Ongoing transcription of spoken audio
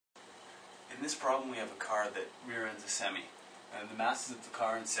In this problem we have a car that rear ends a semi. And the masses of the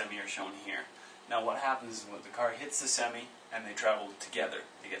car and semi are shown here. Now what happens is when the car hits the semi and they travel together,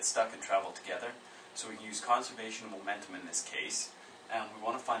 they get stuck and travel together. So we can use conservation of momentum in this case, and we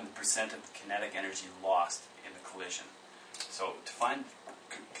want to find the percent of the kinetic energy lost in the collision. So to find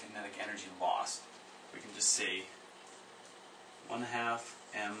kinetic energy lost, we can just say 1/2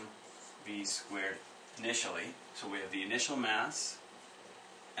 mv squared initially. So we have the initial mass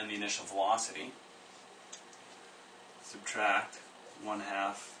and the initial velocity. Subtract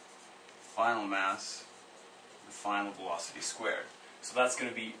 1/2 final mass, the final velocity squared. So that's going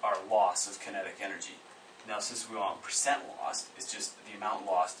to be our loss of kinetic energy. Now since we want percent lost, it's just the amount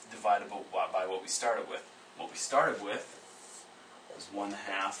lost divided by what we started with. What we started with was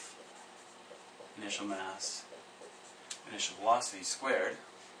 1/2 initial mass, initial velocity squared,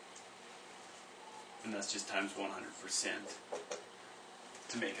 and that's just times 100%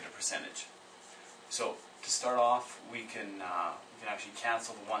 to make it a percentage. So to start off, we can actually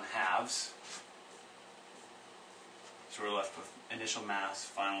cancel the 1/2s. So we're left with initial mass,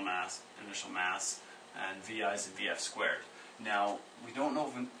 final mass, initial mass, and VI's and VF squared. Now, we don't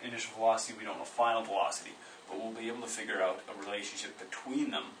know initial velocity, we don't know final velocity, but we'll be able to figure out a relationship between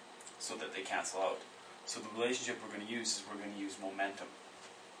them so that they cancel out. So the relationship we're going to use is we're going to use momentum.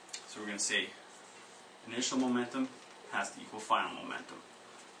 So we're going to say initial momentum has to equal final momentum.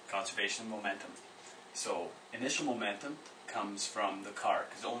 Conservation of momentum. So initial momentum comes from the car,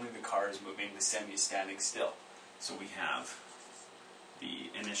 because only the car is moving, the semi is standing still. So we have the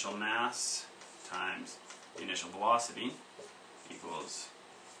initial mass times the initial velocity equals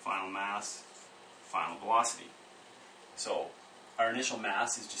final mass, final velocity. So our initial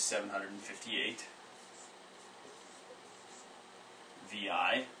mass is just 758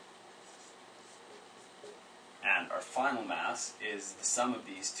 VI, and our final mass is the sum of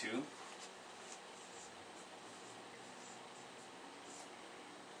these two,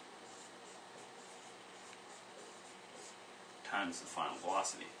 times the final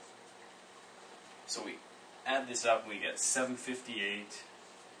velocity. So we add this up and we get 758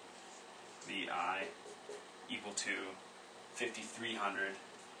 VI equal to 5,300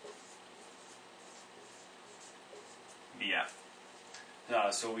 VF.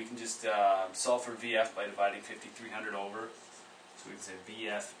 So we can just solve for VF by dividing 5,300 over. So we can say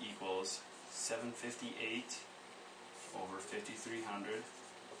VF equals 758 over 5,300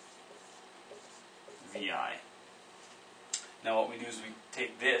 VI. Now what we do is we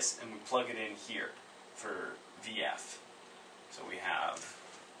take this and we plug it in here for VF. So we have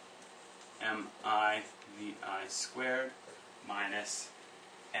MI VI squared minus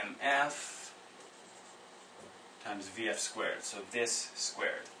MF times VF squared. So this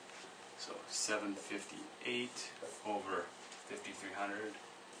squared. So 758 over 5,300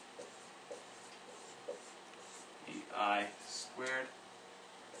 VI squared.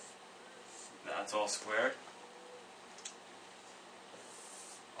 That's all squared.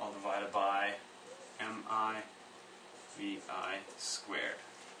 All divided by MI VI squared.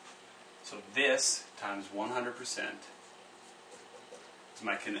 So this times 100% is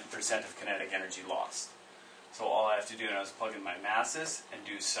my percent of kinetic energy lost. So all I have to do now is plug in my masses and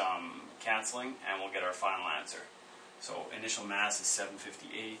do some canceling, and we'll get our final answer. So initial mass is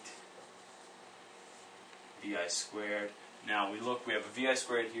 758 VI squared. Now we have a VI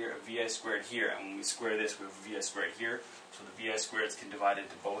squared here, a VI squared here, and when we square this, we have a VI squared here. So the VI squareds can divide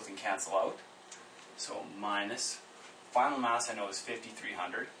into both and cancel out. So minus, final mass I know is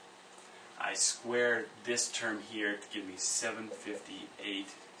 5,300. I squared this term here to give me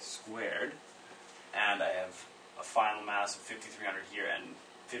 758 squared. And I have a final mass of 5,300 here and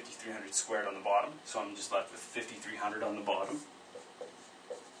 5,300 squared on the bottom. So I'm just left with 5,300 on the bottom.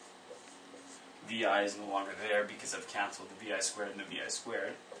 VI is no longer there because I've cancelled the VI squared and the VI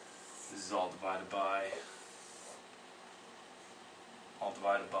squared. This is all divided by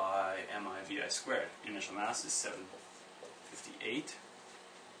MI VI squared. Initial mass is 758.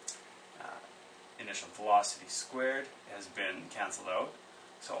 Initial velocity squared has been cancelled out.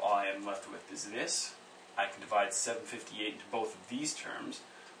 So all I am left with is this. I can divide 758 into both of these terms,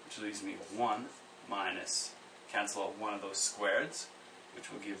 which leaves me 1 minus, cancel out one of those squareds, which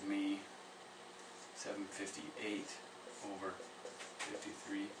will give me 758 over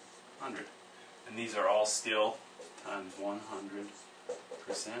 5,300. And these are all still times 100%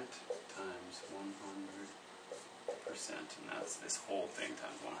 times 100%. And that's this whole thing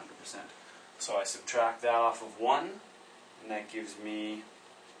times 100%. So I subtract that off of 1, and that gives me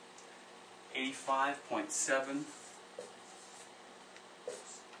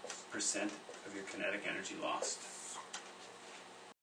 85.7% of your kinetic energy lost.